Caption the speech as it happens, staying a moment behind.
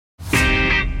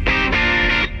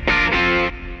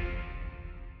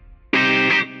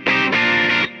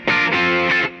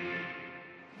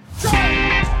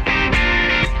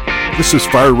This is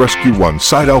Fire Rescue One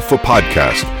Side Alpha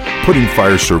Podcast, putting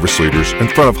fire service leaders in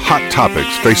front of hot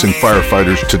topics facing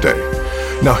firefighters today.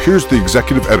 Now here's the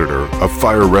executive editor of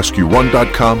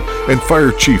FireRescue1.com and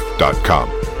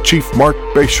FireChief.com, Chief Mark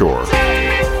Bayshore.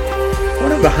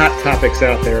 One of the hot topics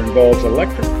out there involves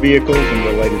electric vehicles and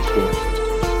related storage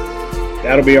systems.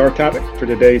 That'll be our topic for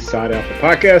today's Side Alpha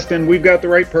Podcast, and we've got the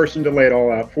right person to lay it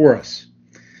all out for us.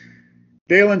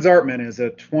 Dalen Zartman is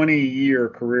a 20-year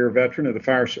career veteran of the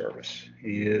fire service.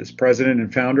 He is president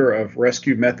and founder of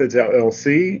Rescue Methods,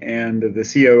 LLC, and the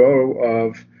COO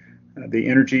of the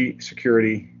Energy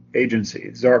Security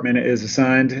Agency. Zartman is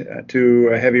assigned to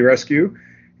a heavy rescue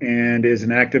and is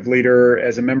an active leader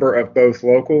as a member of both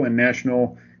local and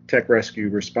national tech rescue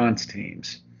response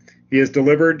teams. He has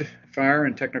delivered fire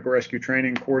and technical rescue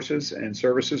training courses and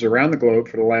services around the globe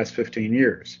for the last 15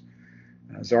 years.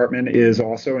 Zartman is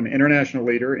also an international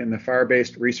leader in the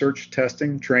fire-based research,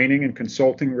 testing, training, and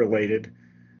consulting related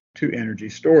to energy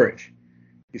storage.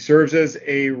 He serves as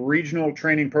a regional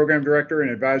training program director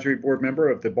and advisory board member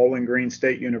of the Bowling Green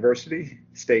State University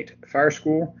State Fire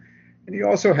School, and he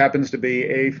also happens to be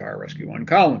a Fire Rescue One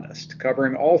columnist,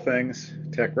 covering all things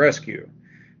tech rescue.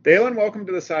 Dalen, welcome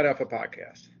to the Side Alpha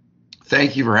Podcast.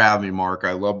 Thank you for having me, Mark.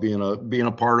 I love being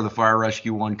a part of the Fire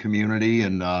Rescue One community,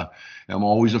 and I'm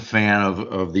always a fan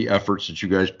of the efforts that you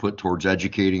guys put towards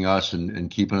educating us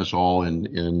and keeping us all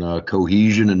in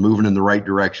cohesion and moving in the right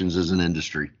directions as an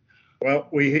industry. Well,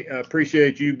 we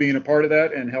appreciate you being a part of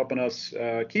that and helping us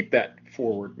keep that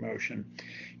forward motion.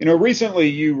 You know, recently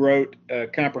you wrote a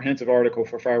comprehensive article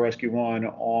for Fire Rescue One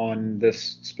on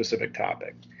this specific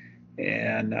topic.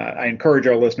 And I encourage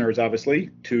our listeners,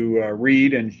 obviously, to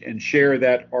read and share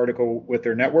that article with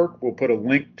their network. We'll put a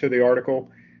link to the article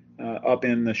up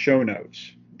in the show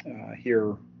notes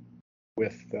here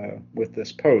with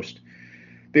this post.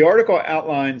 The article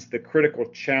outlines the critical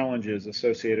challenges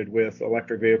associated with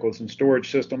electric vehicles and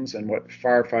storage systems and what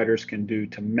firefighters can do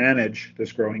to manage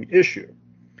this growing issue.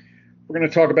 We're going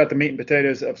to talk about the meat and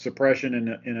potatoes of suppression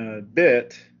in a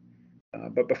bit,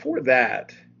 but before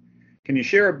that, can you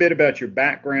share a bit about your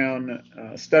background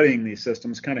studying these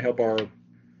systems, kind of help our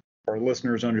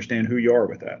listeners understand who you are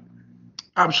with that?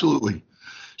 Absolutely.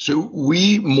 So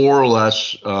we more or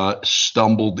less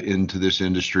stumbled into this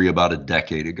industry about a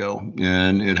decade ago,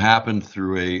 and it happened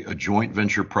through a joint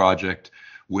venture project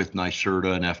with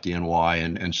NYSERDA and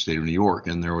FDNY and State of New York.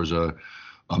 And there was a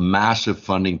massive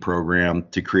funding program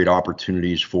to create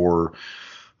opportunities for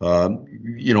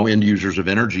end users of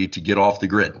energy to get off the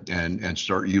grid and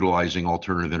start utilizing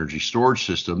alternative energy storage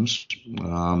systems.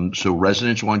 So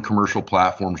residential and commercial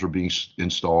platforms were being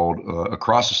installed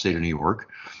across the state of New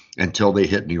York until they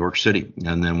hit New York City.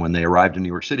 And then when they arrived in New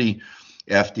York City,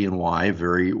 FDNY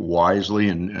very wisely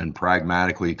and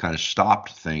pragmatically kind of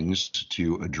stopped things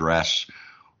to address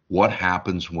what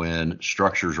happens when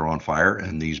structures are on fire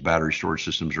and these battery storage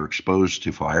systems are exposed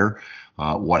to fire.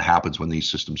 What happens when these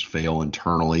systems fail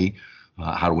internally?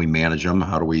 How do we manage them?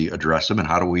 How do we address them? And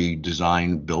how do we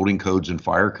design building codes and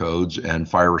fire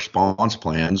response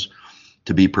plans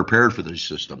to be prepared for these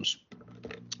systems?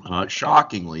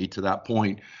 Shockingly, to that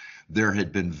point, there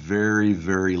had been very,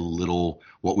 very little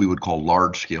what we would call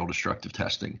large-scale destructive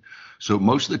testing. So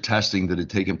most of the testing that had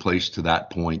taken place to that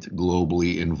point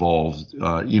globally involved,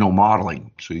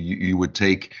 modeling. So you would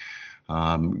take,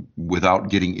 without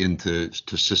getting into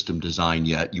system design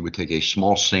yet, you would take a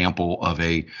small sample of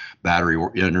a battery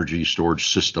or energy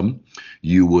storage system.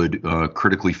 You would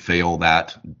critically fail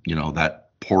that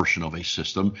portion of a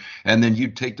system, and then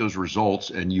you'd take those results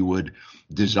and you would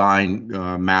design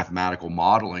mathematical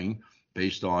modeling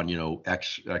based on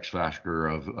X factor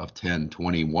of 10,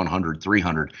 20, 100,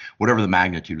 300, whatever the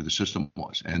magnitude of the system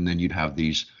was, and then you'd have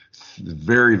these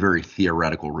very, very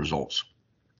theoretical results.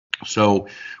 So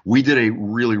we did a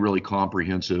really, really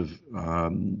comprehensive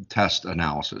test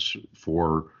analysis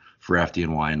for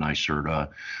FDNY and NYSERDA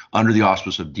under the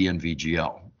auspice of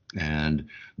DNVGL. And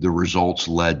the results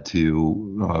led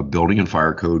to building and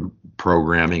fire code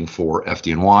programming for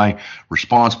FDNY,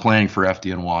 response planning for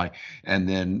FDNY, and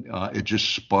then it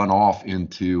just spun off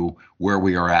into where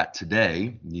we are at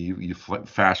today. You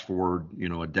fast forward,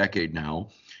 a decade now,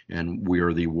 and we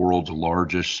are the world's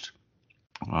largest,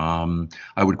 I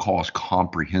would call us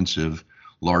comprehensive,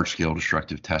 large-scale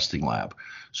destructive testing lab.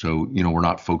 So, we're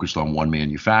not focused on one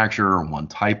manufacturer or one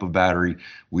type of battery.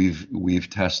 We've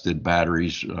tested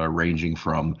batteries ranging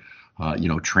from,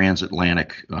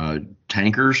 transatlantic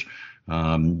tankers,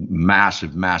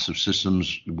 massive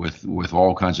systems with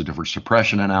all kinds of different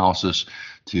suppression analysis,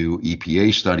 to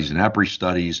EPA studies and EPRI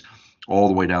studies, all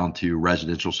the way down to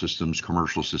residential systems,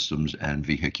 commercial systems, and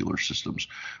vehicular systems.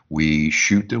 We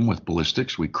shoot them with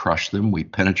ballistics, we crush them, we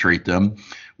penetrate them,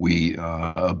 we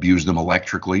abuse them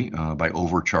electrically by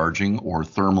overcharging or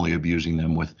thermally abusing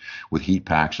them with heat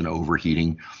packs and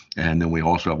overheating. And then we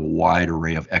also have a wide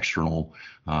array of external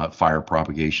fire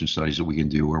propagation studies that we can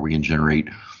do where we can generate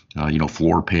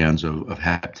floor pans of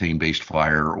heptane-based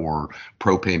fire or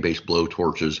propane-based blow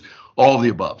torches, all of the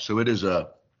above. So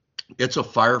it's a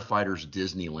firefighter's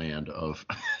Disneyland of.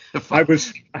 I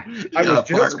was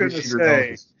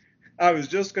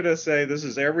just going to say this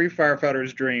is every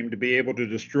firefighter's dream, to be able to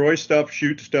destroy stuff,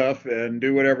 shoot stuff, and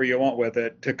do whatever you want with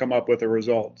it to come up with a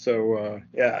result. So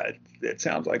it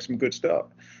sounds like some good stuff.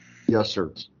 Yes,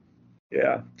 sir.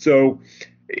 Yeah. So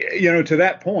to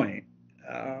that point,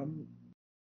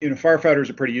 firefighters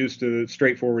are pretty used to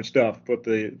straightforward stuff. Put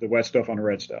the wet stuff on the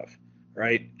red stuff,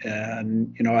 right?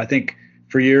 And I think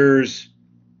for years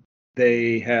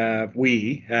we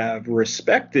have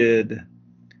respected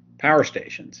power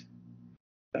stations.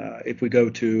 If we go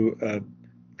to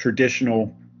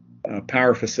traditional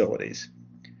power facilities,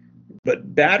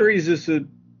 but batteries is a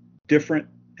different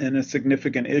and a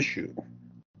significant issue.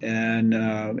 And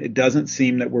it doesn't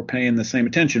seem that we're paying the same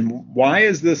attention. Why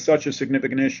is this such a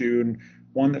significant issue, and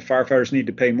one that firefighters need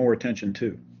to pay more attention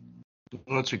to?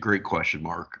 Well, that's a great question,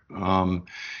 Mark.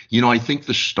 I think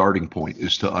the starting point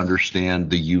is to understand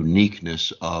the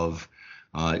uniqueness of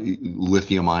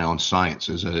lithium-ion science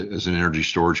as an energy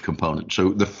storage component. So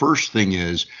the first thing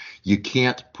is you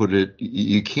can't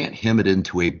hem it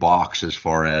into a box as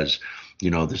far as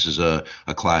this is a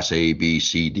class A, B,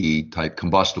 C, D type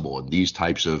combustible, and these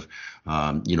types of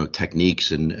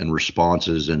techniques and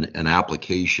responses and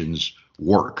applications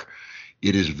work.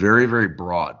 It is very, very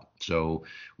broad. So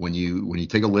when you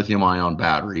take a lithium ion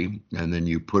battery and then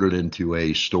you put it into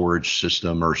a storage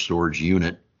system or storage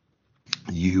unit,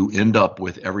 you end up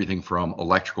with everything from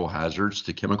electrical hazards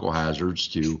to chemical hazards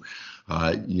to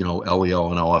LEL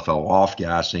and LFL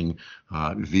off-gassing,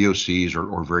 VOCs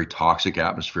or very toxic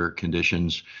atmospheric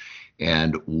conditions.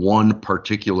 And one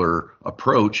particular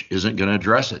approach isn't going to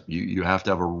address it. You have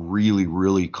to have a really,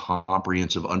 really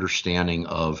comprehensive understanding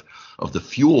of the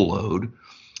fuel load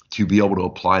to be able to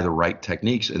apply the right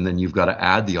techniques. And then you've got to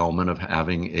add the element of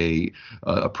having a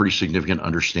pretty significant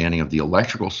understanding of the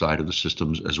electrical side of the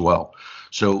systems as well.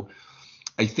 So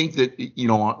I think that,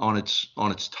 on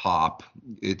its top,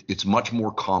 it's much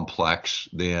more complex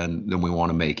than we want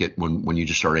to make it when you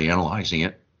just start analyzing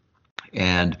it.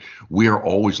 And we are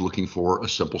always looking for a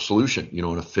simple solution,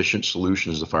 an efficient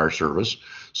solution as the fire service,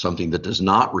 something that does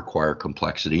not require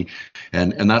complexity.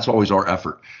 And that's always our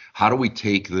effort. How do we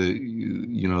take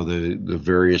the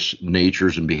various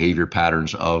natures and behavior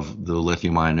patterns of the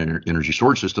lithium-ion energy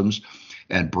storage systems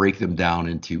and break them down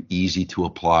into easy to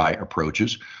apply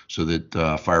approaches so that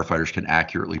firefighters can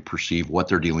accurately perceive what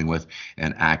they're dealing with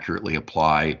and accurately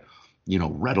apply,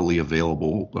 readily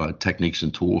available techniques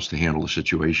and tools to handle the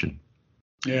situation.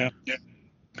 Yeah.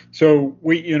 So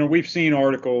we've seen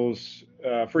articles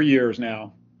for years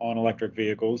now on electric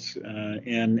vehicles,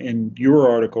 and in your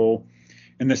article,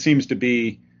 and this seems to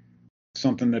be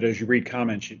something that as you read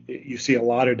comments, you see a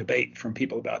lot of debate from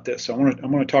people about this. So I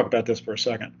want to talk about this for a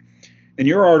second. In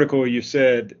your article, you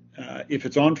said if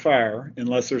it's on fire,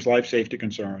 unless there's life safety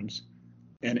concerns,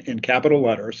 and in capital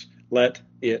letters, let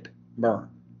it burn.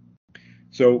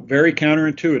 So very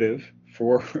counterintuitive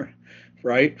for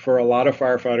a lot of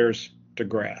firefighters to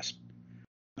grasp.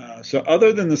 So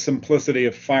other than the simplicity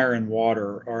of fire and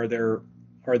water, are there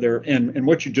and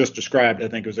what you just described, I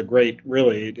think was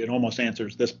it almost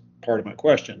answers this part of my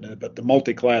question, but the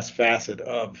multi-class facet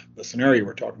of the scenario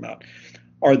we're talking about.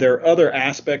 Are there other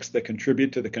aspects that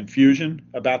contribute to the confusion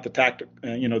about the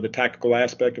tactical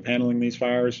aspect of handling these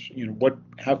fires?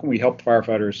 How can we help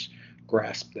firefighters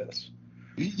grasp this?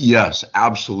 Yes,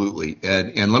 absolutely.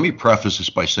 And let me preface this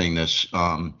by saying this.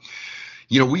 I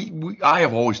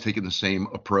have always taken the same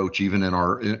approach, even in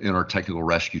our technical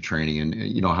rescue training,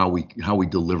 and how we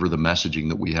deliver the messaging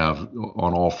that we have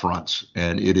on all fronts.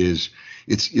 And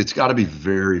it's got to be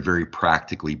very, very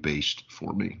practically based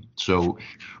for me. So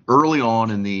early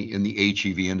on in the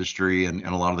HEV industry and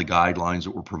a lot of the guidelines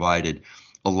that were provided,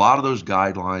 a lot of those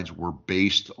guidelines were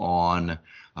based on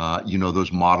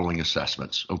those modeling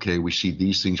assessments. Okay, we see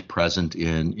these things present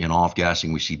in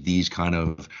off-gassing. We see these kind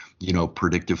of,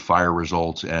 predictive fire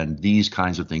results, and these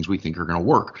kinds of things we think are going to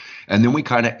work. And then we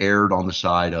kind of erred on the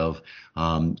side of,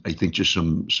 I think, just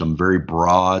some very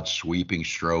broad, sweeping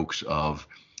strokes of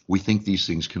we think these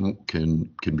things can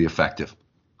be effective.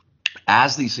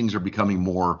 As these things are becoming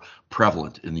more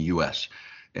prevalent in the U.S.,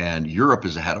 and Europe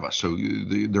is ahead of us. So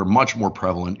they're much more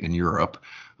prevalent in Europe.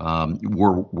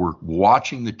 We're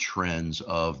watching the trends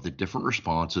of the different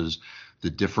responses, the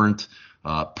different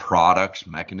products,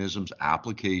 mechanisms,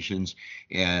 applications,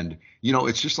 and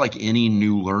it's just like any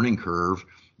new learning curve.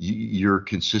 You're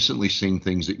consistently seeing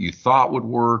things that you thought would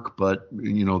work, but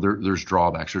there's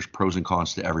drawbacks, there's pros and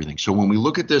cons to everything. So when we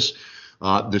look at this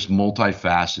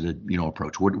multifaceted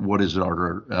approach, what is at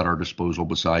our disposal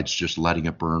besides just letting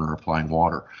it burn or applying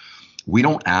water? We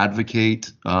don't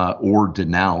advocate or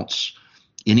denounce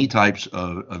any types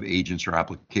of agents or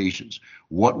applications.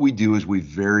 What we do is we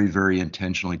very, very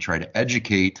intentionally try to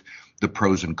educate the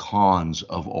pros and cons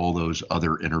of all those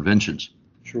other interventions.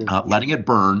 Sure. Letting it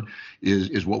burn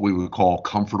is what we would call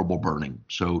comfortable burning.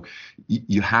 So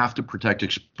you have to protect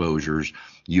exposures.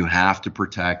 You have to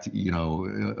protect,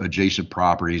 adjacent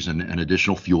properties and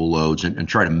additional fuel loads and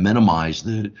try to minimize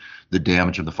the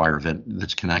damage of the fire event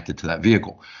that's connected to that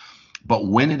vehicle. But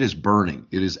when it is burning,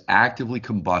 it is actively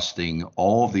combusting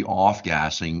all of the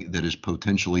off-gassing that is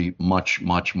potentially much,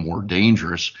 much more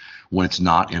dangerous when it's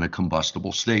not in a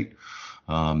combustible state.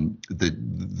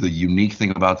 The unique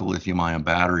thing about the lithium-ion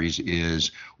batteries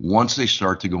is once they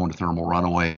start to go into thermal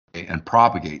runaway and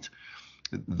propagate,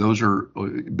 those are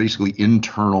basically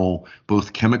internal,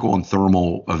 both chemical and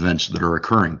thermal events that are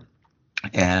occurring.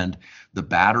 And the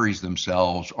batteries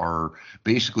themselves are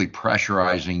basically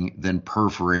pressurizing, then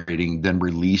perforating, then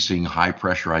releasing high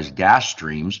pressurized gas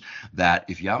streams that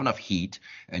if you have enough heat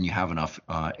and you have enough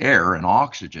air and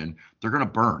oxygen, they're going to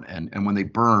burn. And when they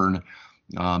burn,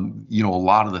 a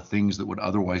lot of the things that would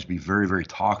otherwise be very, very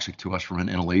toxic to us from an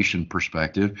inhalation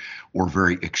perspective or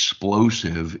very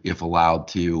explosive if allowed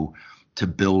to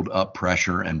build up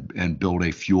pressure and build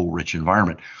a fuel-rich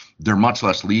environment, they're much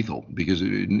less lethal because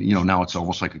now it's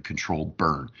almost like a controlled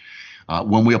burn.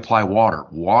 When we apply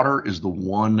water is the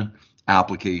one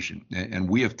application, and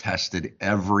we have tested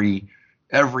every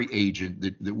agent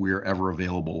that we're ever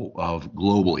available of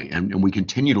globally, and we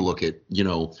continue to look at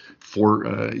for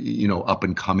up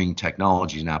and coming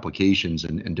technologies and applications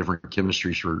and different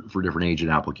chemistries for different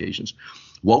agent applications.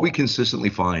 What we consistently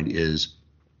find is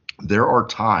there are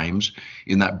times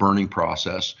in that burning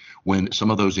process when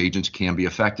some of those agents can be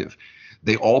effective.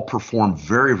 They all perform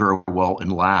very, very well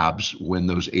in labs when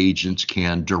those agents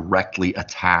can directly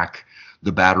attack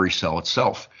the battery cell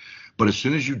itself. But as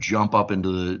soon as you jump up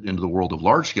into the world of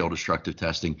large-scale destructive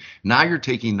testing, now you're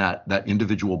taking that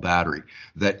individual battery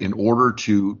that in order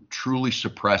to truly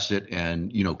suppress it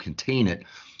and contain it,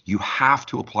 you have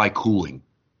to apply cooling.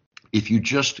 If you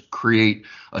just create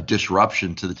a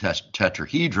disruption to the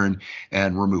tetrahedron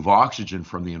and remove oxygen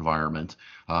from the environment,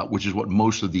 which is what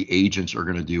most of the agents are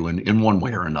going to do in one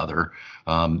way or another,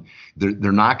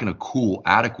 they're not going to cool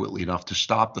adequately enough to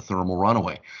stop the thermal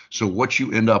runaway. So what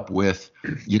you end up with,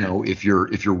 if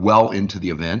you're well into the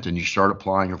event and you start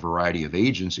applying a variety of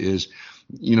agents, is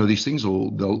these things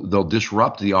they'll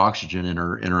disrupt the oxygen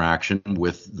interaction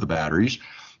with the batteries.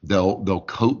 They'll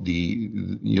coat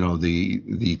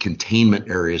the containment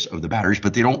areas of the batteries,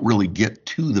 but they don't really get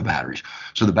to the batteries.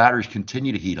 So the batteries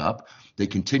continue to heat up, they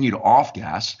continue to off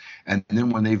gas, and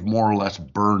then when they've more or less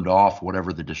burned off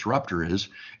whatever the disruptor is,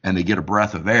 and they get a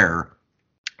breath of air,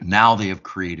 now they have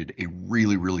created a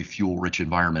really, really fuel-rich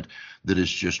environment that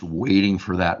is just waiting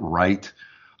for that right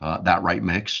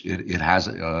mix. It has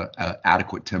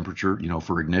adequate temperature,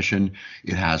 for ignition.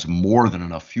 It has more than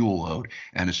enough fuel load.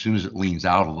 And as soon as it leans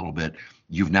out a little bit,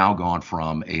 you've now gone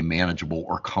from a manageable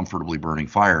or comfortably burning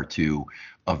fire to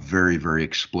a very, very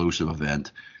explosive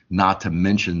event. Not to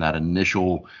mention that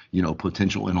initial,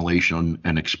 potential inhalation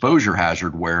and exposure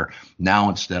hazard where now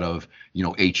instead of,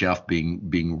 HF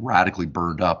being radically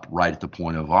burned up right at the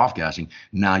point of off-gassing,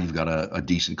 now you've got a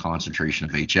decent concentration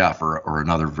of HF or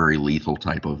another very lethal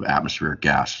type of atmospheric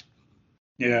gas.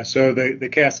 Yeah, so the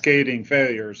cascading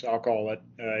failures, I'll call it,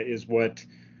 is what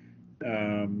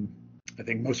I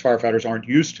think most firefighters aren't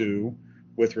used to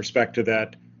with respect to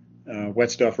that wet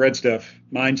stuff, red stuff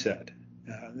mindset.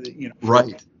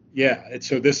 Right. Yeah,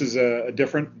 so this is a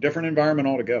different environment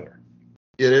altogether.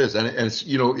 It is, and it's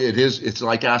it's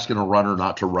like asking a runner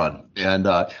not to run. And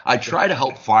I try to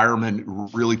help firemen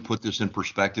really put this in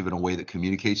perspective in a way that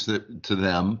communicates it to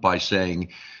them by saying,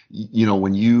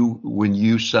 when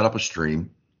you set up a stream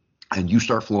and you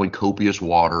start flowing copious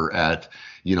water at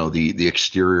the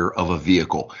exterior of a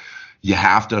vehicle, you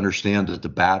have to understand that the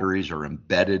batteries are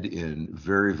embedded in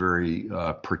very, very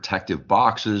protective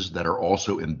boxes that are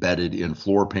also embedded in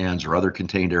floor pans or other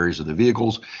contained areas of the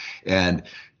vehicles. And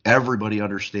everybody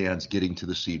understands getting to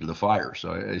the seat of the fire.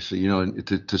 So I say,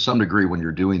 to some degree, when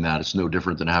you're doing that, it's no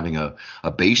different than having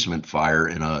a basement fire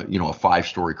in a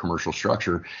 5-story commercial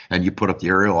structure, and you put up the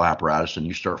aerial apparatus and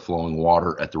you start flowing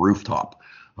water at the rooftop.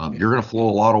 You're going to flow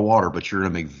a lot of water, but you're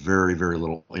going to make very, very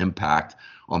little impact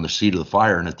on the seat of the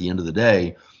fire. And at the end of the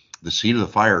day, the seat of the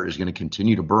fire is going to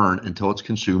continue to burn until it's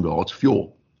consumed all its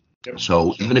fuel.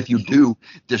 So even if you do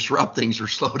disrupt things or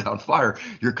slow down fire,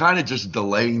 you're kind of just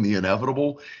delaying the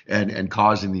inevitable and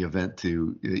causing the event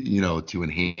to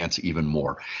enhance even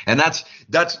more. And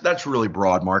that's really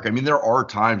broad, Mark. I mean, there are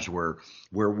times where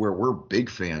we're big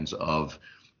fans of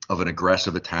an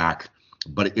aggressive attack,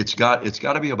 but it's got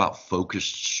to be about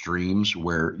focused streams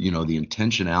where, the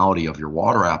intentionality of your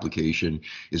water application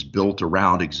is built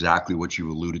around exactly what you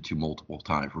alluded to multiple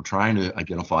times. We're trying to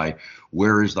identify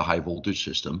where is the high voltage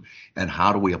system and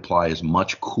how do we apply as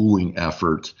much cooling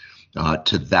effort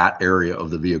to that area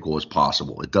of the vehicle as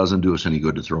possible. It doesn't do us any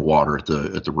good to throw water at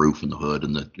the roof and the hood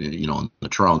and the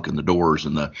trunk and the doors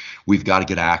we've got to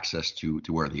get access to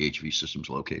where the HV system's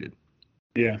located.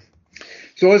 Yeah.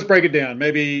 So let's break it down.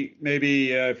 Maybe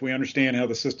if we understand how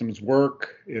the systems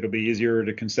work, it'll be easier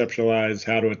to conceptualize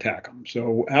how to attack them.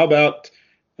 So how about,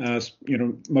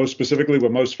 most specifically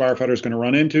what most firefighters are going to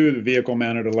run into, the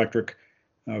vehicle-mounted electric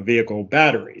vehicle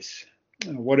batteries.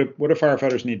 What do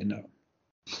firefighters need to know?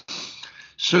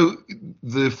 So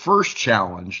the first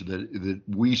challenge that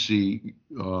we see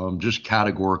just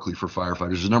categorically for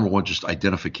firefighters is, number one, just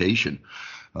identification.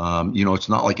 It's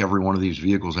not like every one of these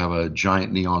vehicles have a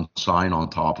giant neon sign on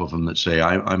top of them that say,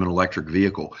 I'm an electric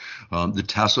vehicle. The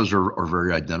Teslas are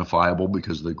very identifiable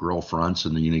because of the grille fronts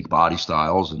and the unique body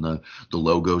styles, and the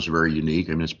logos are very unique.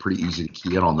 I mean, it's pretty easy to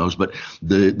key in on those. But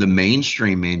the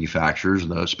mainstream manufacturers,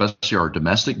 especially our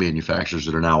domestic manufacturers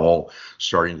that are now all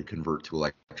starting to convert to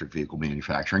electric vehicle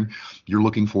manufacturing, you're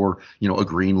looking for, a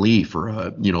green leaf or a,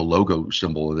 logo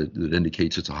symbol that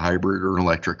indicates it's a hybrid or an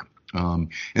electric.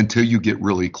 Until you get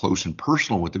really close and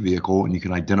personal with the vehicle and you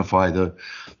can identify the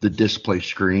display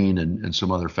screen and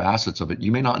some other facets of it, you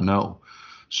may not know.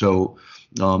 So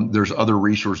there's other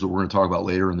resources that we're going to talk about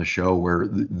later in the show where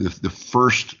the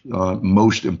first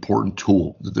most important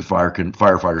tool that the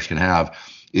firefighters can have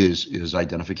is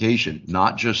identification,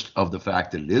 not just of the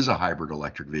fact that it is a hybrid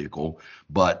electric vehicle,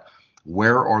 but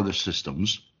where are the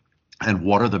systems and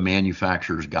what are the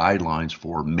manufacturer's guidelines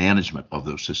for management of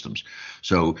those systems.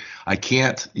 So I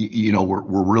can't,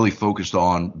 we're really focused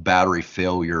on battery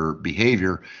failure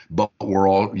behavior, but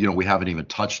we haven't even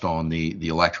touched on the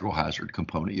electrical hazard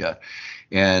component yet.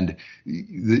 And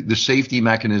the safety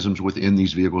mechanisms within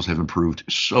these vehicles have improved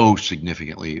so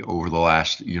significantly over the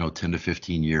last, 10 to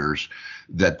 15 years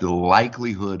that the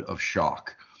likelihood of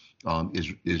shock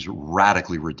is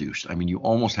radically reduced. I mean, you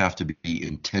almost have to be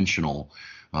intentional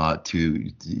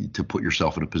to put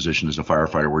yourself in a position as a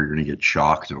firefighter where you're going to get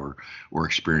shocked or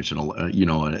experience an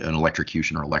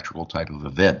electrocution or electrical type of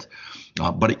event.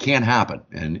 But it can happen.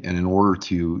 And in order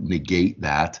to negate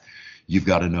that, you've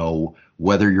got to know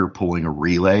whether you're pulling a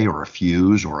relay or a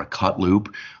fuse or a cut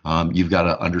loop. You've got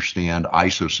to understand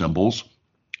ISO symbols,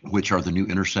 which are the new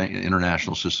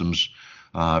international systems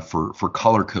for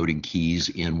color coding keys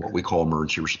in what we call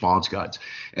emergency response guides.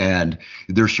 And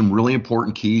there's some really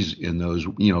important keys in those,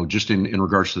 just in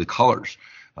regards to the colors.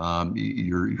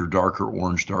 Your darker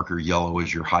orange, darker yellow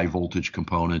is your high voltage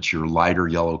components. Your lighter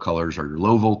yellow colors are your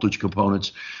low voltage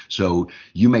components. So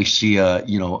you may see a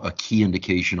key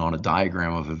indication on a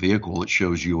diagram of a vehicle that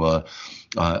shows you a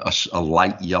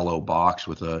light yellow box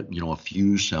with a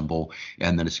fuse symbol,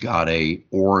 and then it's got a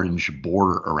orange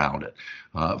border around it.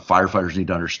 Firefighters need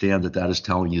to understand that is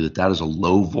telling you that is a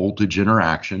low voltage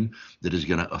interaction that is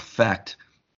going to affect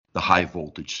the high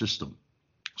voltage system.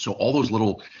 So all those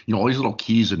little, all these little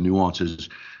keys and nuances,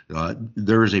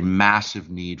 there is a massive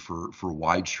need for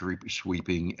wide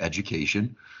sweeping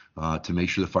education to make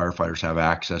sure the firefighters have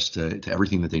access to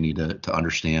everything that they need to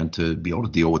understand to be able to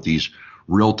deal with these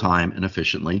real time and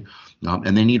efficiently.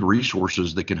 And they need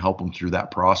resources that can help them through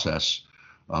that process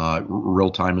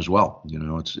real time as well.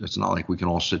 It's not like we can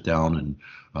all sit down and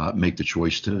make the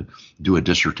choice to do a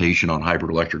dissertation on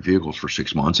hybrid electric vehicles for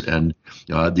 6 months. And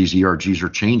these ERGs are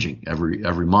changing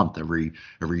every month, every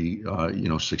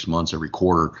 6 months, every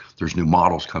quarter. There's new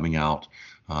models coming out,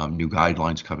 new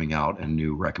guidelines coming out, and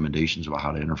new recommendations about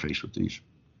how to interface with these.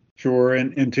 Sure.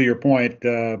 And to your point,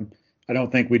 I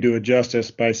don't think we do it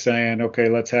justice by saying, okay,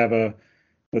 let's have a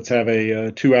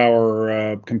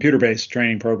 2-hour computer-based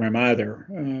training program either.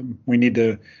 We need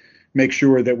to make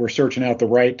sure that we're searching out the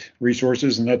right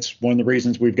resources, and that's one of the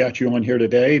reasons we've got you on here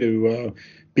today, to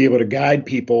be able to guide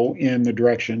people in the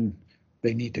direction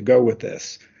they need to go with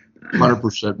this.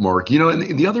 100%, Mark.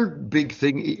 And the other big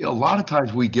thing, a lot of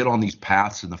times we get on these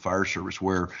paths in the fire service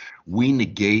where we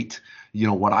negate,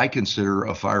 what I consider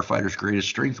a firefighter's greatest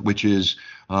strength, which is,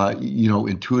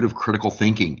 intuitive critical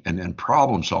thinking and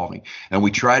problem solving. And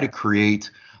we try to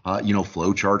create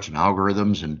flow charts and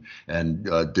algorithms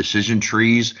and decision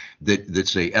trees that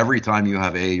say every time you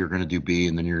have A, you're going to do B,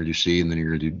 and then you're going to do C, and then you're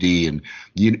going to do D. And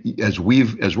as we're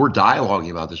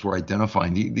dialoguing about this, we're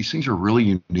identifying these things are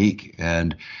really unique,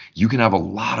 and you can have a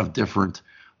lot of different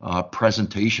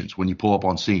presentations when you pull up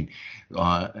on scene.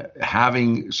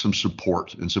 Having some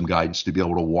support and some guidance to be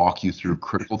able to walk you through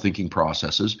critical thinking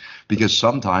processes, because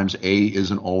sometimes A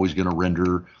isn't always going to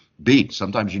render B.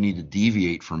 Sometimes you need to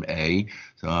deviate from A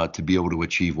to be able to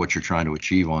achieve what you're trying to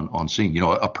achieve on scene.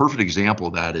 A perfect example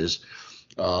of that is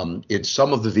in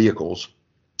some of the vehicles,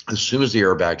 as soon as the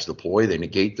airbags deploy, they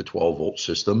negate the 12-volt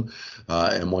system.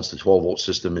 And once the 12-volt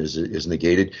system is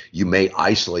negated, you may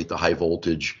isolate the high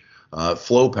voltage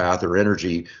flow path or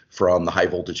energy from the high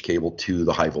voltage cable to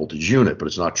the high voltage unit, but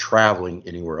it's not traveling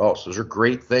anywhere else. Those are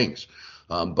great things.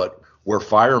 But where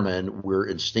firemen, we're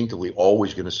instinctively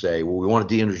always going to say, well, we want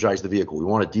to de-energize the vehicle. We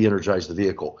want to de-energize the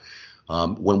vehicle.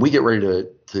 When we get ready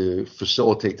to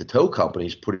facilitate the tow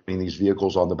companies putting these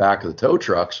vehicles on the back of the tow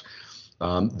trucks,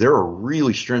 there are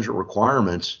really stringent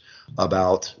requirements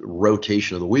about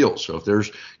rotation of the wheels. So if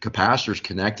there's capacitors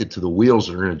connected to the wheels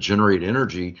that are going to generate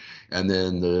energy, and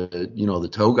then the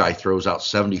tow guy throws out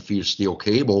 70 feet of steel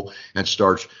cable and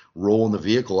starts rolling the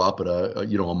vehicle up at a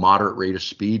moderate rate of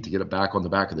speed to get it back on the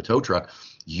back of the tow truck,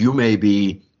 you may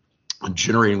be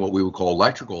generating what we would call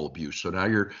electrical abuse. So now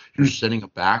you're sending a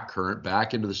back current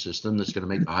back into the system that's going to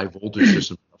make the high voltage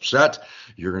system upset.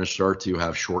 You're going to start to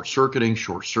have short circuiting.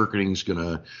 Short circuiting is going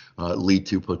to lead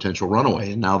to potential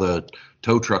runaway. And now the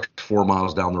tow truck's 4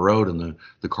 miles down the road, and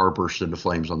the car bursts into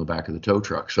flames on the back of the tow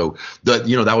truck. So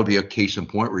that would be a case in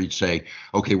point where you'd say,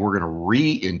 okay, we're going to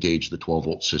re-engage the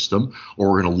 12-volt system, or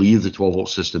we're going to leave the 12-volt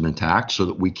system intact so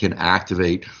that we can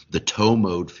activate the tow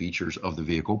mode features of the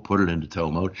vehicle, put it into tow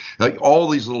mode. Like all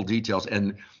these little details,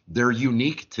 and they're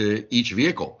unique to each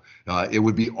vehicle. It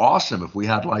would be awesome if we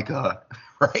had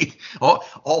right?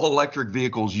 All electric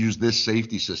vehicles use this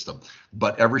safety system,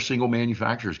 but every single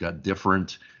manufacturer's got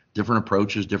different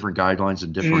approaches, different guidelines,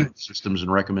 and different systems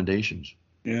and recommendations.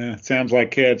 Yeah, it sounds like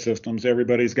CAD systems.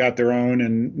 Everybody's got their own,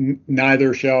 and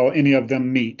neither shall any of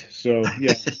them meet. So,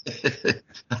 yeah.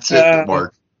 That's it,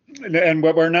 Mark. And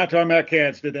we're not talking about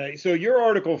CADs today. So your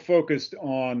article focused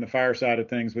on the fire side of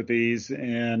things with these,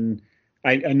 and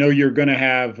I know you're going to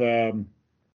have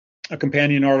a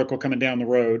companion article coming down the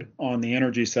road on the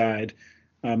energy side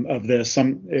of this.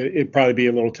 It'd probably be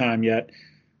a little time yet.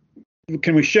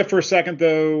 Can we shift for a second,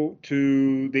 though,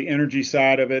 to the energy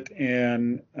side of it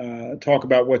and talk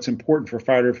about what's important for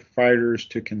firefighters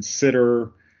to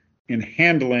consider in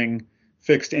handling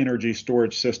fixed energy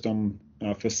storage system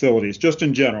facilities, just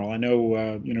in general? I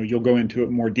know you'll go into it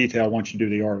in more detail once you do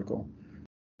the article.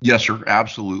 Yes, sir,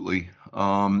 absolutely.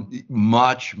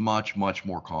 Much, much, much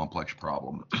more complex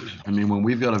problem. I mean, when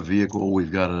we've got a vehicle,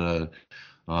 we've got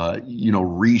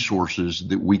resources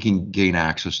that we can gain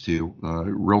access to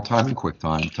real time and quick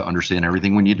time to understand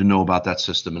everything we need to know about that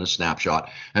system in a snapshot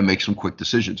and make some quick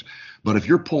decisions. But if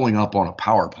you're pulling up on a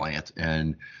power plant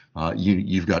and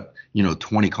you've got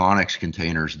 20 Connex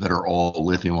containers that are all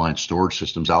lithium ion storage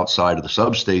systems outside of the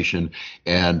substation,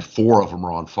 and 4 of them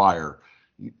are on fire,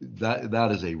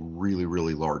 that is a really,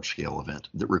 really large scale event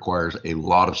that requires a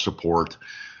lot of support,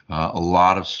 a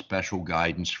lot of special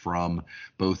guidance from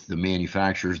both the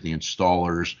manufacturers, the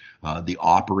installers, the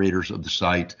operators of the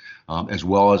site, as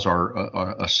well as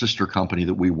a sister company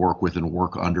that we work with and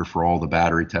work under for all the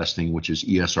battery testing, which is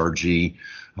ESRG.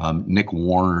 Nick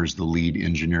Warner is the lead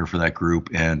engineer for that group,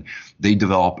 and they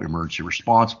develop emergency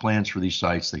response plans for these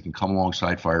sites. They can come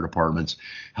alongside fire departments,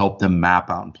 help them map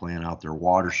out and plan out their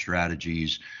water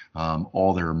strategies,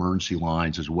 all their emergency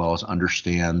lines, as well as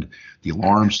understand the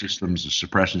alarm systems, the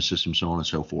suppression systems, so on and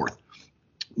so forth.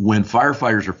 When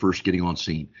firefighters are first getting on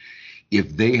scene,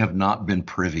 if they have not been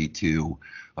privy to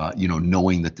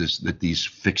knowing that these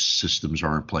fixed systems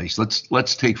are in place.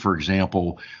 Let's take, for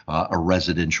example, a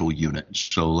residential unit.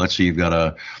 So let's say you've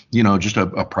got just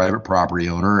a private property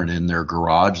owner, and in their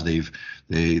garage,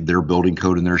 their building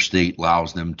code in their state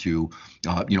allows them to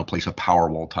place a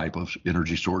Powerwall type of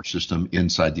energy storage system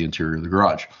inside the interior of the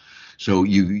garage. So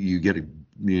you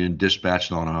get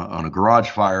dispatched on a garage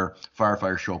fire.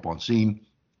 Firefighters show up on scene.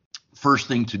 First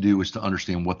thing to do is to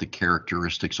understand what the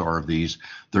characteristics are of these.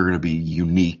 They're going to be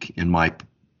unique, in my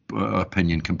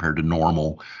opinion, compared to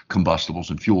normal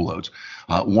combustibles and fuel loads.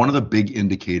 One of the big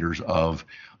indicators of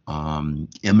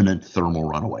imminent thermal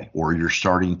runaway, or you're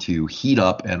starting to heat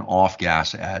up and off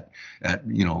gas at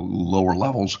lower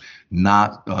levels,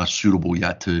 not suitable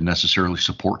yet to necessarily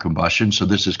support combustion. So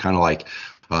this is kind of like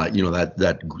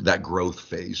that growth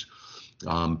phase.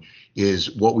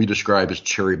 Is what we describe as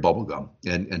cherry bubblegum.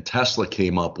 And Tesla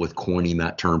came up with coining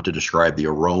that term to describe the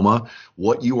aroma.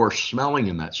 What you are smelling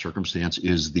in that circumstance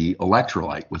is the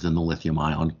electrolyte within the lithium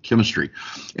ion chemistry.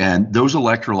 And those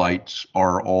electrolytes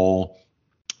are all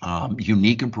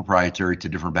unique and proprietary to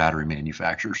different battery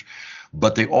manufacturers,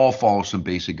 but they all follow some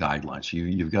basic guidelines.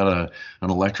 You've got an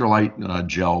electrolyte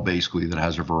gel basically that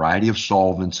has a variety of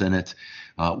solvents in it.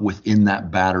 Within that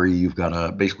battery, you've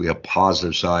got basically a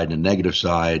positive side and a negative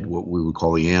side, what we would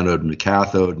call the anode and the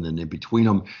cathode, and then in between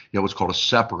them, you have what's called a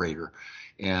separator.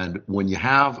 And when you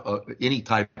have any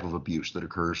type of abuse that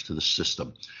occurs to the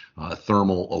system,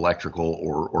 thermal, electrical,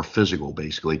 or physical,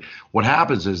 basically, what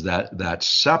happens is that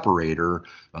separator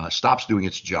stops doing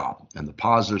its job, and the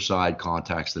positive side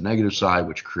contacts the negative side,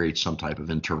 which creates some type of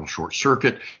internal short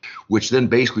circuit, which then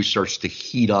basically starts to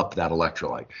heat up that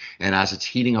electrolyte. And as it's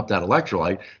heating up that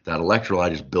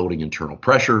electrolyte is building internal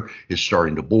pressure, is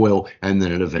starting to boil, and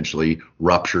then it eventually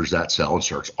ruptures that cell and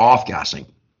starts off-gassing.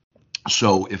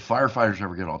 So if firefighters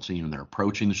ever get on scene and they're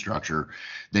approaching the structure,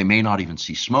 they may not even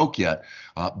see smoke yet,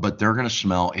 but they're going to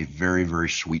smell a very, very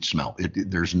sweet smell.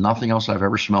 There's nothing else I've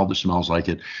ever smelled that smells like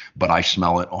it, but I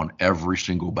smell it on every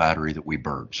single battery that we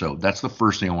burn. So that's the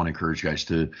first thing I want to encourage guys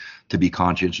to be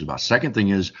conscientious about. Second thing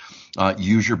is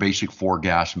use your basic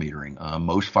 4-gas metering.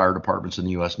 Most fire departments in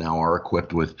the U.S. now are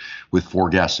equipped with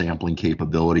 4-gas sampling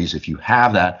capabilities. If you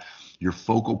have that, your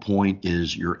focal point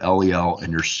is your LEL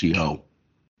and your CO.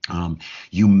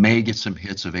 You may get some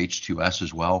hits of H2S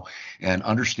as well, and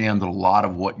understand that a lot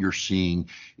of what you're seeing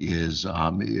is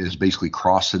basically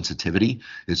cross sensitivity.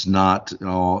 It's not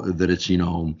that it's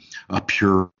a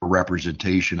pure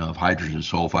representation of hydrogen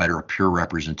sulfide or a pure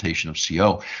representation of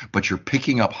CO, but you're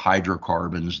picking up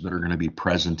hydrocarbons that are going to be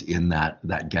present in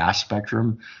that gas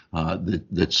spectrum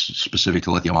that's specific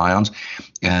to lithium ions.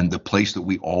 And the place that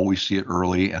we always see it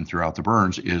early and throughout the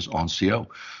burns is on CO.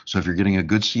 So if you're getting a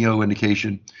good CO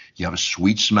indication, you have a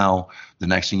sweet smell, the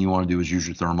next thing you want to do is use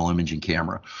your thermal imaging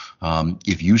camera.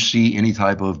 If you see any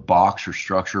type of box or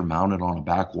structure mounted on a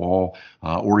back wall,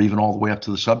 or even all the way up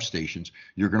to the substations,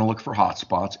 you're going to look for hot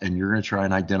spots, and you're going to try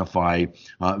and identify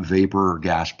vapor or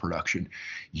gas production.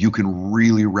 You can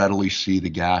really readily see the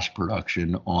gas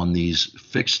production on these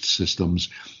fixed systems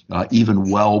even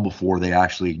well before they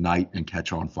actually ignite and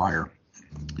catch on fire.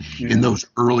 In those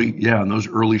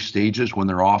early stages when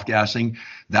they're off gassing,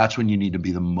 that's when you need to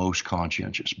be the most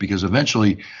conscientious, because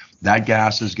eventually that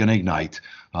gas is going to ignite,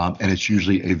 and it's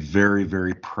usually a very,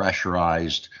 very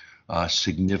pressurized,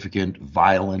 significant,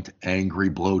 violent, angry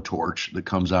blowtorch that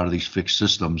comes out of these fixed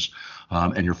systems,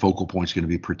 and your focal point is going to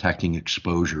be protecting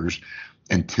exposures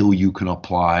until you can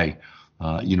apply,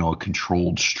 a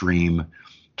controlled stream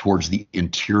towards the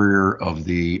interior of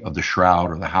the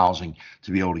shroud or the housing to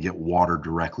be able to get water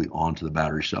directly onto the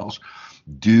battery cells.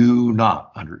 Do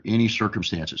not, under any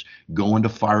circumstances, go into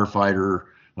firefighter,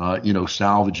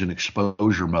 salvage and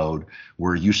exposure mode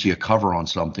where you see a cover on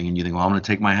something and you think, well, I'm going to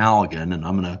take my Halligan and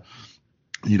I'm going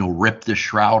to rip this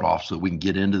shroud off so that we can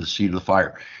get into the seat of the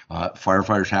fire.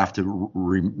 Firefighters have to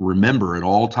remember at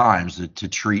all times to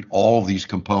treat all of these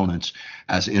components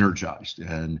as energized.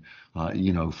 And,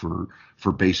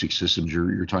 for basic systems,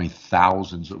 you're talking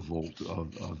thousands of volts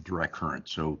of direct current.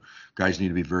 So guys need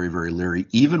to be very, very leery.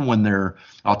 Even when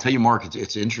I'll tell you, Mark,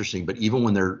 it's interesting, but even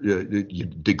when they're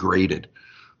degraded,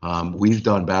 we've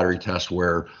done battery tests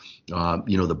where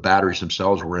the batteries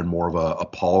themselves were in more of a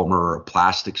polymer or a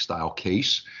plastic style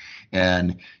case,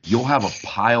 and you'll have a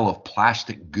pile of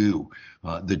plastic goo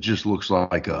that just looks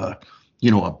like a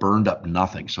burned up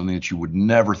nothing, something that you would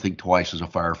never think twice as a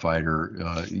firefighter,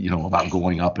 about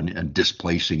going up and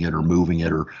displacing it or moving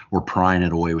it or prying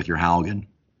it away with your Halligan.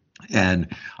 And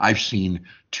I've seen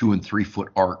 2 and 3 foot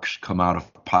arcs come out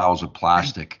of piles of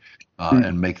plastic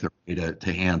and make their way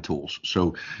to hand tools.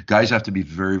 So guys have to be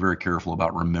very, very careful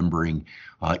about remembering,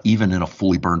 even in a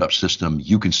fully burned up system,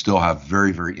 you can still have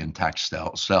very, very intact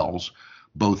cells,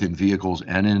 both in vehicles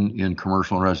and in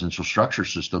commercial and residential structure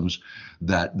systems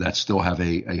that still have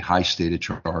a high state of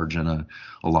charge and a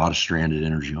lot of stranded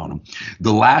energy on them.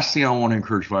 The last thing I want to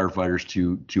encourage firefighters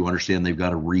to understand they've got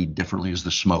to read differently is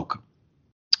the smoke.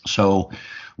 So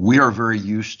we are very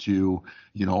used to,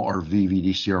 our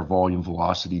VVDC, our volume,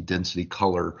 velocity, density,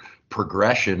 color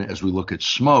progression as we look at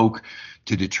smoke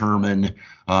to determine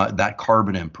that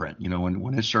carbon imprint.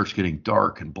 When it starts getting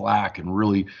dark and black and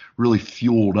really, really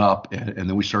fueled up, and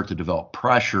then we start to develop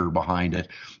pressure behind it,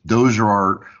 those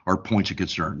are our points of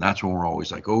concern. That's when we're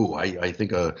always like, oh, I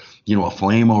think a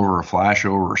flame over, a flash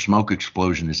over, a smoke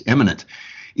explosion is imminent.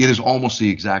 It is almost the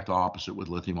exact opposite with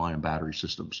lithium-ion battery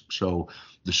systems. So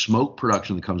the smoke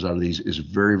production that comes out of these is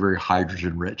very, very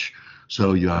hydrogen rich.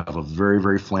 So you have a very,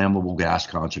 very flammable gas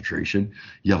concentration.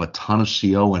 You have a ton of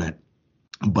CO in it,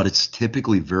 but it's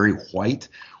typically very white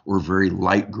or very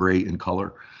light gray in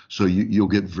color. So you'll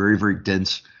get very, very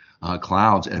dense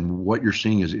clouds. And what you're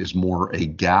seeing is more a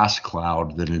gas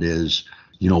cloud than it is,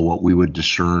 what we would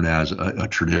discern as a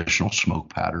traditional smoke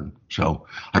pattern. So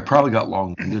I probably got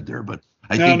long-winded there, but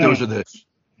I think those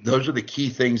are the key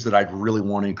things that I'd really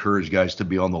want to encourage guys to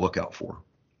be on the lookout for.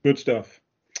 Good stuff.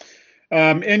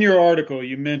 In your article,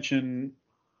 you mentioned,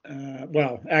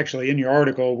 in your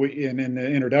article, in the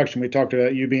introduction, we talked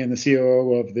about you being the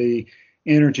COO of the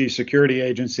Energy Security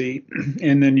Agency,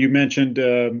 and then you mentioned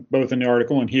both in the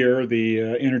article and here the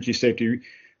Energy Safety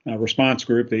Response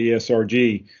Group, the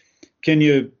ESRG. Can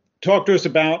you talk to us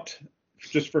about,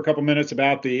 just for a couple minutes,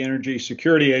 about the Energy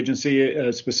Security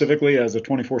Agency specifically as a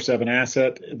 24/7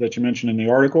 asset that you mentioned in the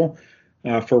article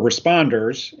for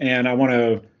responders? And I want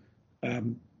to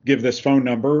give this phone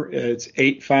number. It's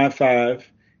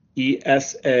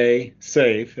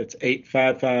 855-ESA-SAFE. It's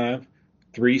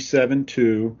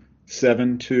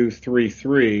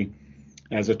 855-372-7233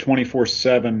 as a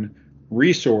 24/7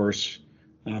 resource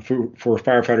for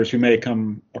firefighters who may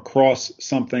come across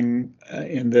something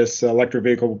in this electric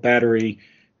vehicle battery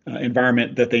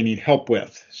environment that they need help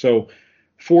with. So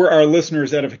for our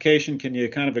listeners' edification, can you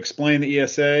kind of explain the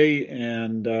ESA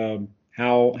and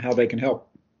how they can help?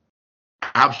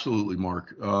 Absolutely,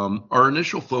 Mark. Our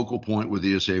initial focal point with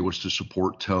ESA was to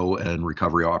support tow and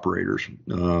recovery operators.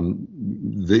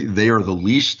 They are the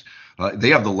least, they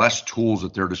have the less tools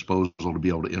at their disposal to be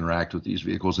able to interact with these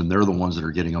vehicles, and they're the ones that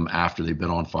are getting them after they've been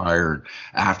on fire and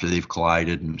after they've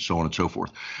collided and so on and so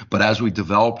forth. But as we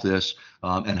develop this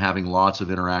and having lots of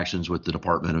interactions with the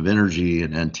Department of Energy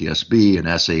and NTSB and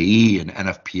SAE and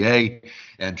NFPA,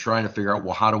 and trying to figure out,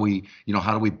 well, how do we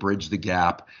bridge the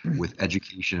gap with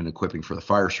education and equipping for the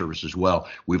fire service as well?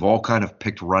 We've all kind of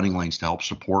picked running lanes to help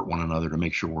support one another to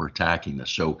make sure we're attacking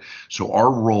this. So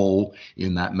our role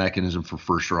in that mechanism for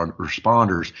first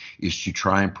responders is to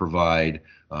try and provide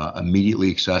immediately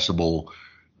accessible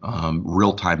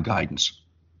real-time guidance.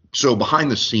 So behind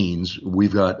the scenes,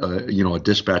 we've got a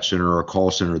dispatch center or a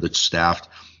call center that's staffed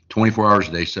 24 hours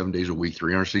a day, 7 days a week,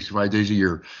 365 days a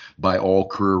year by all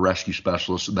career rescue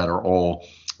specialists that are all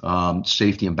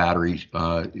safety and battery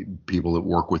people that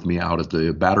work with me out at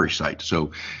the battery site.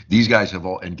 So these guys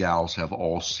and gals have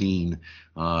all seen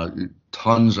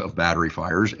tons of battery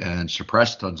fires and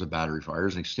suppressed tons of battery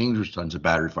fires and extinguished tons of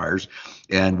battery fires.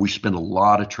 And we spend a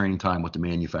lot of training time with the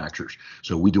manufacturers.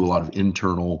 So we do a lot of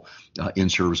internal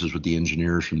in-services with the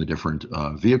engineers from the different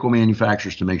vehicle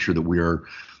manufacturers to make sure that we are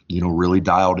really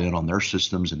dialed in on their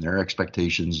systems and their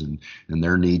expectations and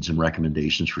their needs and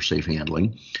recommendations for safe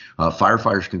handling.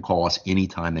 Firefighters can call us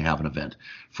anytime they have an event,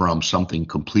 from something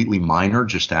completely minor,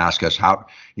 just to ask us how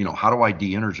do I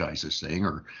de-energize this thing?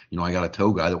 Or, I got a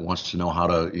tow guy that wants to know how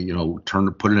to,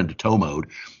 put it into tow mode.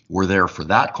 We're there for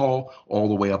that call, all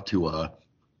the way up to a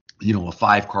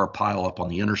 5-car pile up on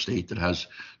the interstate that has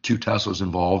 2 Teslas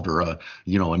involved, or a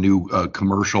new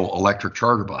commercial electric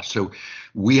charter bus. So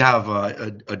we have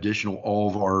additional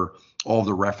all of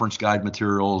the reference guide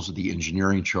materials, the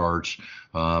engineering charts,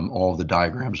 all of the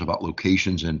diagrams about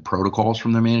locations and protocols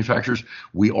from the manufacturers.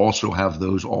 We also have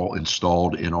those all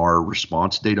installed in our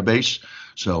response database.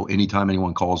 So anytime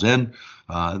anyone calls in,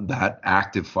 that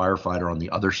active firefighter on the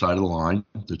other side of the line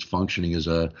that's functioning as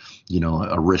a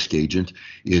risk agent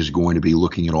is going to be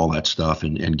looking at all that stuff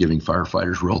and giving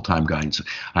firefighters real-time guidance.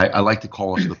 I like to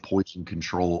call us the poison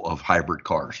control of hybrid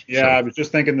cars. Yeah, so, I was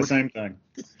just thinking the same thing.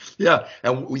 Yeah,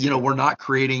 and we're not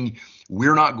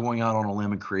going out on a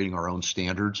limb and creating our own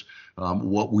standards.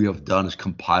 What we have done is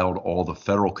compiled all the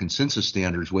federal consensus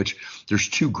standards, which there's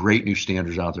 2 great new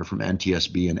standards out there from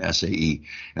NTSB and SAE,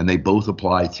 and they both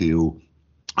apply to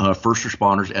first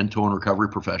responders and tow and recovery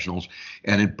professionals.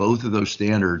 And in both of those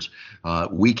standards,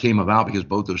 we came about because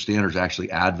both those standards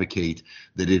actually advocate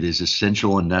that it is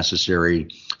essential and necessary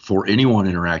for anyone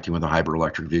interacting with a hybrid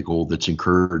electric vehicle that's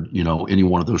incurred, any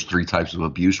one of those 3 types of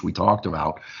abuse we talked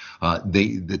about,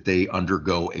 that they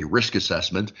undergo a risk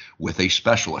assessment with a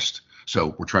specialist.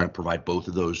 So we're trying to provide both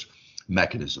of those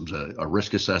mechanisms, a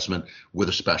risk assessment with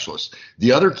a specialist.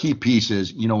 The other key piece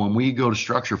is, when we go to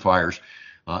structure fires,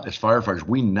 as firefighters,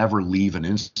 we never leave an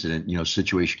incident,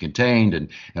 situation contained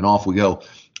and off we go.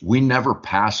 We never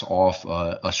pass off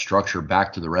a structure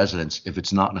back to the residents if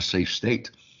it's not in a safe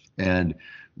state. And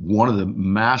one of the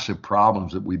massive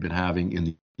problems that we've been having in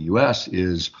the U.S.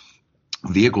 is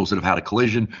vehicles that have had a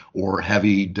collision or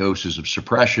heavy doses of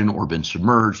suppression or been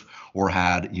submerged or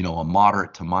had, a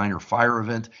moderate to minor fire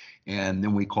event. And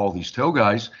then we call these tow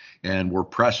guys and we're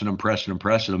pressing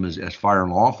them as fire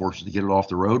and law enforcement to get it off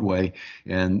the roadway.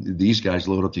 And these guys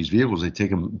load up these vehicles, they take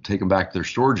them back to their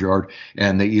storage yard,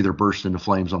 and they either burst into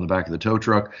flames on the back of the tow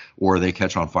truck or they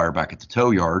catch on fire back at the tow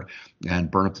yard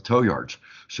and burn up the tow yards.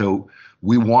 So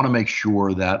we want to make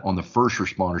sure that on the first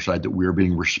responder side that we are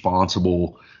being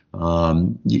responsible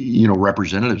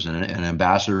representatives and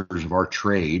ambassadors of our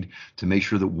trade to make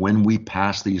sure that when we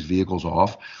pass these vehicles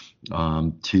off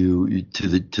to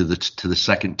the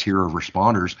second tier of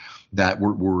responders, that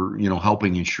we're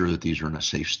helping ensure that these are in a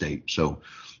safe state. So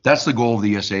that's the goal of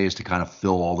the ESA, is to kind of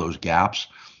fill all those gaps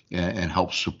and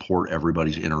help support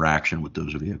everybody's interaction with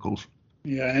those vehicles.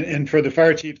 Yeah, and for the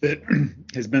fire chief that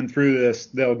has been through this,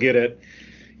 they'll get it.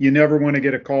 You never want to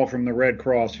get a call from the Red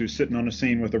Cross who's sitting on the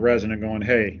scene with a resident going,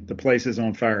 "Hey, the place is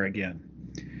on fire again."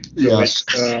 So yes.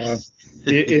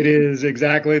 It is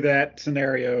exactly that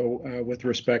scenario with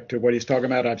respect to what he's talking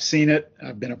about. I've seen it.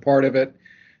 I've been a part of it.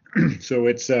 So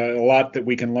it's a lot that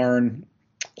we can learn.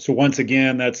 So once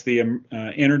again, that's the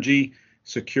Energy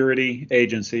Security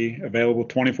Agency, available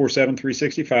 24/7,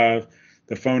 365.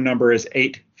 The phone number is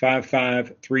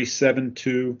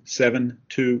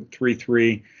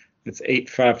 855-372-7233. It's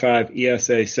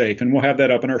 855-ESA-SAFE. And we'll have that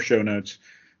up in our show notes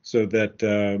so that,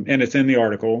 and it's in the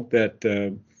article that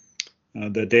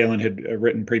Dalen had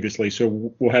written previously.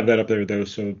 So we'll have that up there, though,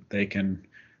 so they can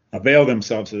avail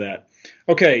themselves of that.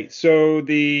 Okay, so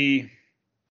the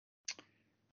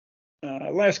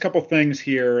last couple things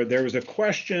here. There was a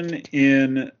question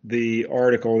in the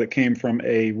article that came from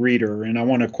a reader, and I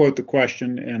want to quote the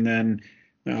question, and then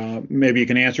maybe you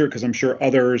can answer it, because I'm sure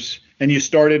others, and you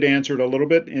started to answer it a little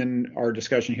bit in our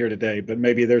discussion here today, but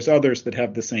maybe there's others that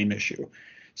have the same issue.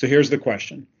 So here's the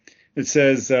question. It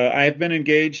says, I have been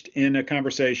engaged in a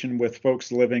conversation with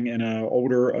folks living in an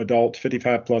older adult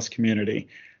 55 plus community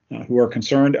who are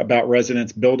concerned about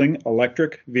residents building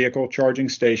electric vehicle charging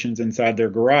stations inside their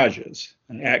garages,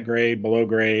 at grade, below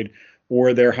grade,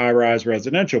 or their high-rise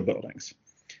residential buildings.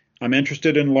 I'm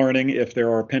interested in learning if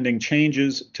there are pending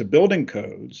changes to building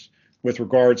codes with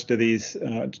regards to these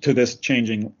to this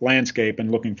changing landscape,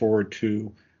 and looking forward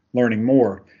to learning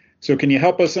more. So can you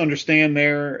help us understand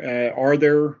there, are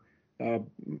there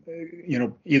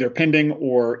either pending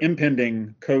or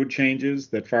impending code changes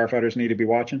that firefighters need to be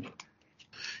watching?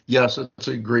 Yes, that's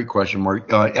a great question, Mark.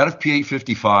 NFPA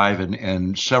 855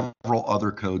 and several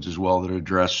other codes as well that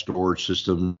address storage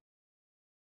systems,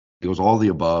 it was all the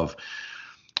above.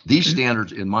 These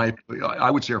standards, I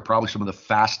would say, are probably some of the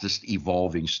fastest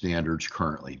evolving standards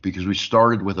currently, because we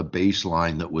started with a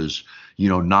baseline that was,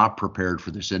 not prepared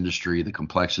for this industry, the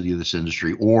complexity of this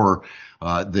industry, or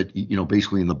that,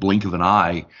 basically in the blink of an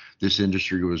eye, this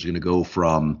industry was going to go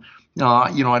from,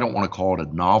 I don't want to call it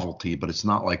a novelty, but it's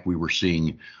not like we were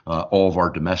seeing all of our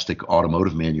domestic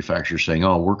automotive manufacturers saying,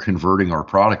 "Oh, we're converting our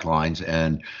product lines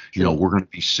and, we're going to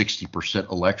be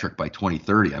 60% electric by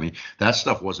 2030. I mean, that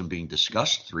stuff wasn't being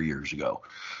discussed 3 years ago.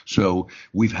 So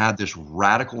we've had this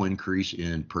radical increase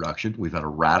in production. We've had a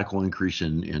radical increase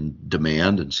in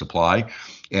demand and supply.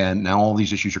 And now all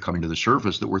these issues are coming to the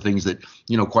surface that were things that,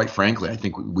 quite frankly, I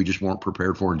think we just weren't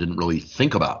prepared for and didn't really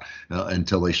think about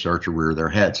until they start to rear their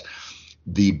heads.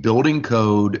 The building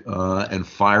code and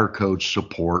fire code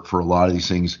support for a lot of these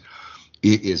things,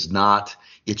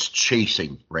 it's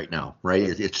chasing right now, right?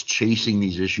 It's chasing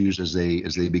these issues as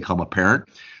they become apparent.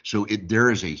 So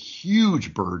there is a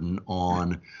huge burden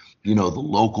on, the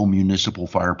local municipal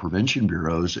fire prevention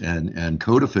bureaus and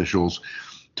code officials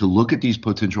to look at these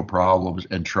potential problems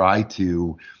and try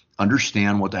to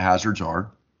understand what the hazards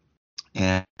are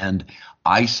and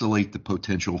isolate the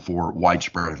potential for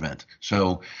widespread event.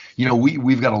 So,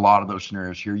 we've got a lot of those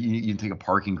scenarios here. You can take a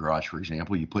parking garage, for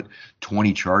example. You put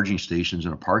 20 charging stations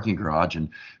in a parking garage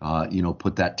and,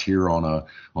 put that tier on the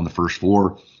first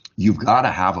floor. You've got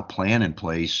to have a plan in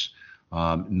place,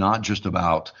 not just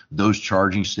about those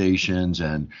charging stations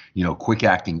and, quick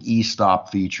acting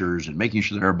e-stop features and making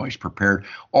sure that everybody's prepared,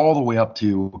 all the way up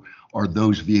to are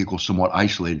those vehicles somewhat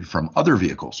isolated from other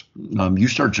vehicles. You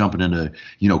start jumping into,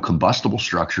 combustible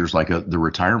structures like the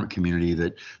retirement community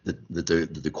that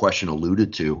the question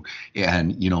alluded to,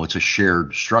 and it's a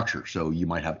shared structure. So you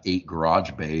might have 8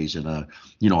 garage bays in a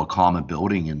common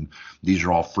building, and these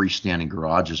are all freestanding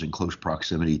garages in close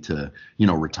proximity to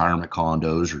retirement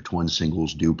condos or twin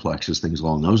singles, duplexes, things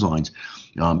along those lines.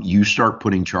 You start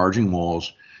putting charging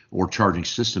walls or charging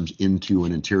systems into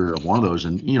an interior of one of those,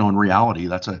 and in reality,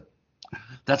 that's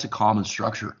a common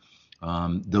structure.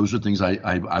 Those are things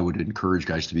I would encourage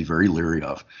guys to be very leery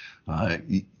of,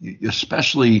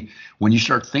 especially when you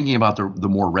start thinking about the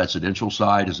more residential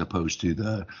side as opposed to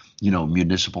the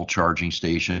municipal charging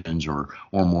stations or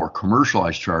more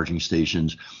commercialized charging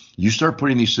stations. You start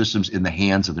putting these systems in the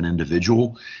hands of an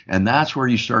individual, and that's where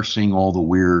you start seeing all the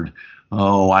weird,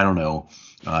 I don't know,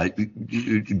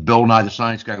 Bill Nye the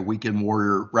Science Guy, Weekend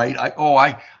Warrior, right?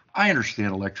 I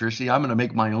understand electricity. I'm going to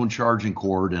make my own charging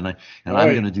cord, and I'm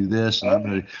going to do this,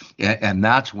 and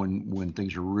that's when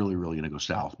things are really, really going to go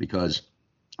south, because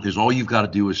all you've got to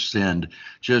do is send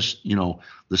just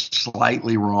the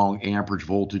slightly wrong amperage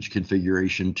voltage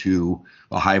configuration to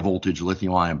a high voltage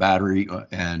lithium ion battery,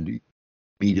 and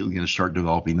immediately going to start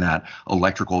developing that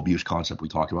electrical abuse concept we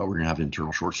talked about. We're going to have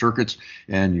internal short circuits,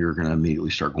 and you're going to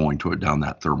immediately start going down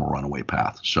that thermal runaway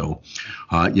path. So,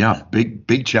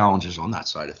 big challenges on that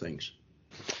side of things.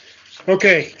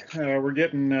 Okay, we're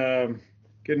getting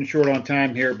short on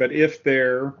time here, but if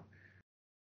there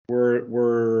if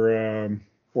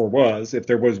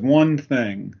there was one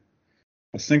thing,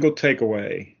 a single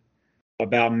takeaway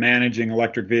about managing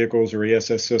electric vehicles or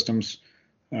ESS systems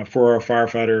for our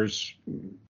firefighters,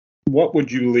 what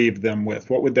would you leave them with?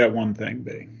 What would that one thing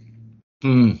be?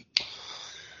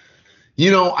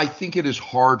 I think it is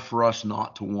hard for us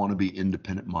not to want to be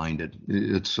independent minded.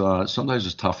 It's sometimes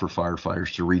it's tough for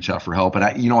firefighters to reach out for help. And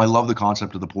I love the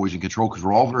concept of the poison control, because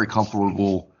we're all very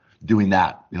comfortable doing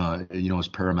that, as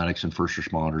paramedics and first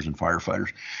responders and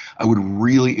firefighters. I would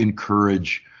really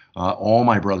encourage all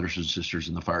my brothers and sisters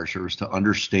in the fire service to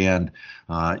understand,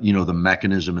 the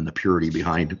mechanism and the purity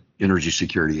behind Energy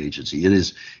Security Agency. It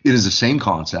is the same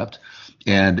concept,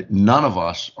 and none of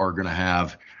us are going to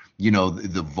have,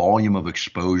 the volume of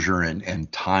exposure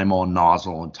and time on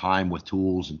nozzle and time with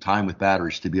tools and time with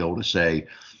batteries to be able to say,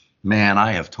 man,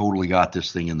 I have totally got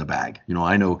this thing in the bag.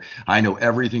 I know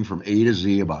everything from A to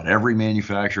Z about every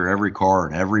manufacturer, every car,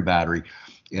 and every battery.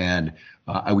 And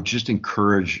I would just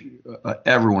encourage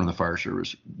everyone in the fire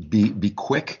service, be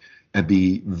quick and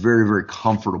be very, very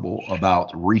comfortable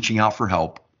about reaching out for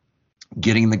help,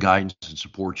 getting the guidance and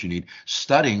support you need,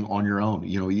 studying on your own,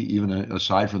 even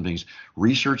aside from things,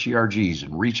 research ERGs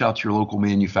and reach out to your local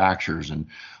manufacturers. And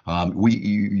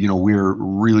we're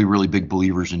really, really big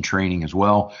believers in training as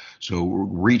well. So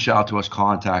reach out to us,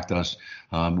 contact us.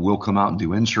 We'll come out and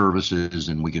do in-services,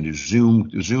 and we can do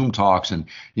Zoom talks, and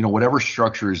whatever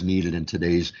structure is needed in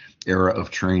today's era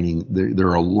of training. There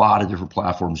are a lot of different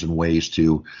platforms and ways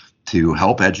to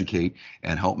help educate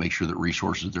and help make sure that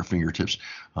resources at their fingertips.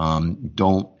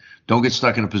 Don't get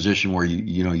stuck in a position where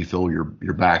you feel your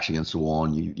back's against the wall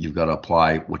and you've got to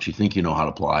apply what you think you know how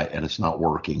to apply, and it's not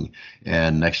working.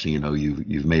 And next thing you know,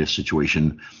 you've made a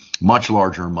situation much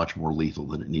larger and much more lethal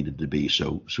than it needed to be.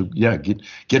 So yeah,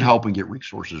 get help and get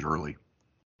resources early.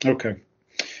 Okay.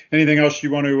 Anything else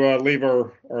you want to leave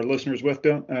our listeners with,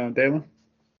 Dalen?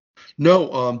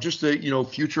 No, just the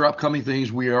future upcoming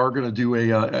things. We are going to do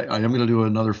I am going to do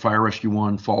another Fire Rescue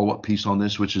One follow-up piece on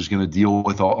this, which is going to deal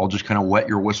with. I'll just kind of wet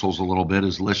your whistles a little bit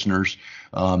as listeners.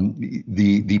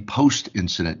 The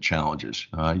post-incident challenges.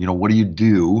 What do you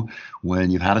do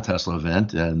when you've had a Tesla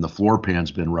event and the floor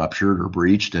pan's been ruptured or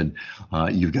breached, and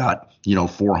you've got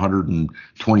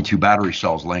 422 battery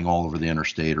cells laying all over the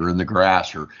interstate or in the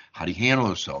grass? Or how do you handle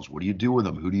those cells? What do you do with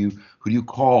them? Who do you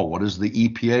call? What does the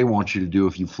EPA want you to do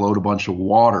if you float a bunch of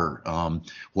water?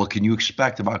 What can you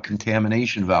expect about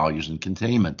contamination values and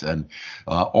containment, and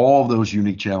all of those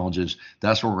unique challenges?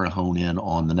 That's what we're going to hone in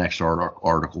on the next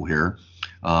article here.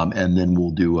 And then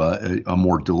we'll do a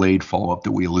more delayed follow-up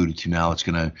that we alluded to now. It's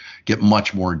going to get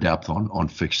much more in depth on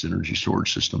fixed energy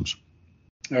storage systems.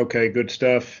 Okay, good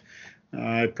stuff.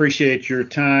 I appreciate your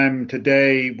time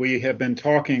today. We have been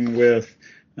talking with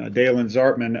Dalen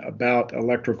Zartman about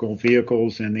electrical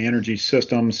vehicles and the energy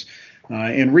systems.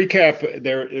 In recap,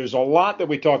 there's a lot that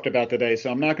we talked about today, so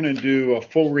I'm not going to do a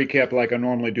full recap like I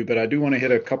normally do, but I do want to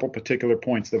hit a couple particular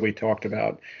points that we talked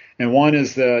about. And one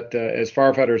is that as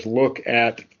firefighters look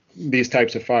at these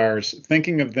types of fires,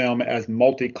 thinking of them as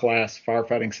multi-class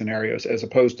firefighting scenarios as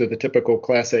opposed to the typical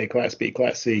Class A, Class B,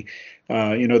 Class C,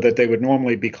 that they would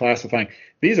normally be classifying.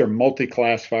 These are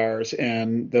multi-class fires,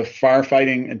 and the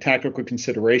firefighting and tactical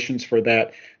considerations for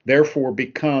that therefore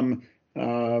become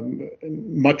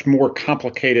much more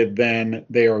complicated than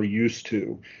they are used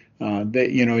to. And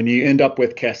you end up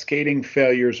with cascading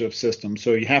failures of systems.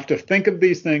 So you have to think of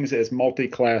these things as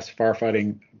multi-class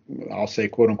firefighting, I'll say,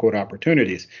 quote unquote,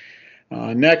 opportunities.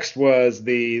 Next was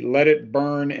the let it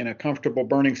burn in a comfortable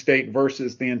burning state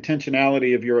versus the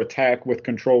intentionality of your attack with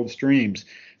controlled streams.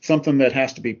 Something that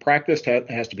has to be practiced,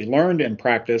 has to be learned and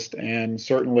practiced, and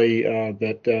certainly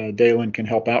that Dalen can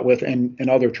help out with, and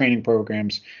other training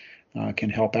programs can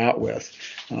help out with.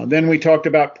 Then we talked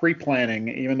about pre-planning.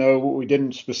 Even though we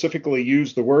didn't specifically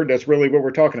use the word, that's really what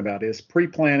we're talking about, is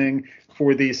pre-planning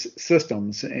for these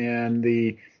systems. And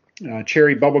the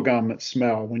cherry bubblegum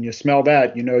smell, when you smell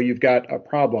that, you've got a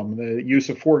problem. The use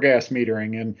of four-gas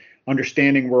metering and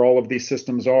understanding where all of these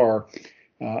systems are,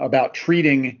 about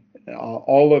treating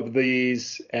all of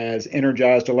these as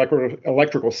energized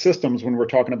electrical systems when we're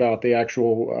talking about the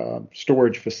actual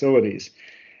storage facilities.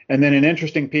 And then an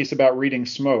interesting piece about reading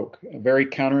smoke, very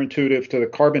counterintuitive to the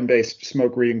carbon-based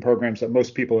smoke reading programs that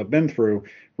most people have been through.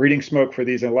 Reading smoke for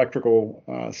these electrical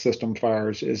system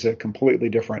fires is a completely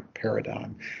different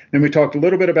paradigm. Then we talked a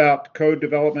little bit about code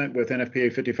development with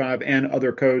NFPA 55 and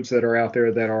other codes that are out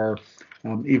there that are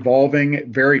evolving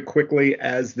very quickly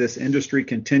as this industry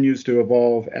continues to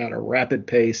evolve at a rapid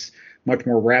pace, much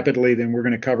more rapidly than we're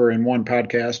going to cover in one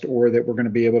podcast or that we're going to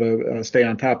be able to stay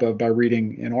on top of by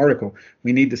reading an article.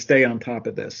 We need to stay on top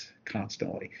of this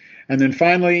constantly. And then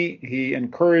finally, he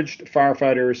encouraged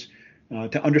firefighters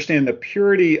to understand the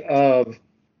purity of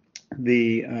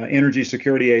the Energy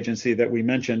Security Agency that we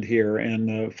mentioned here and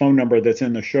the phone number that's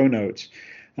in the show notes.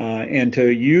 And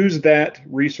to use that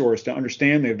resource, to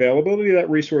understand the availability of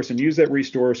that resource and use that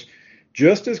resource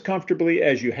just as comfortably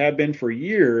as you have been for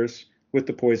years with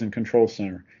the Poison Control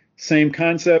Center. Same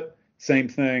concept, same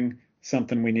thing,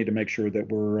 something we need to make sure that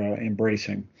we're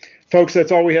embracing. Folks,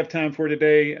 that's all we have time for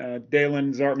today.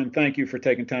 Dalen Zartman, thank you for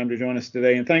taking time to join us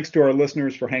today. And thanks to our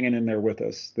listeners for hanging in there with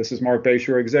us. This is Mark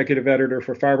Bayshore, Executive Editor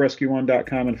for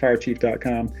FireRescue1.com and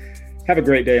FireChief.com. Have a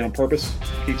great day on purpose.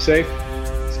 Keep safe,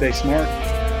 stay smart,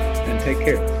 and take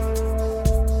care.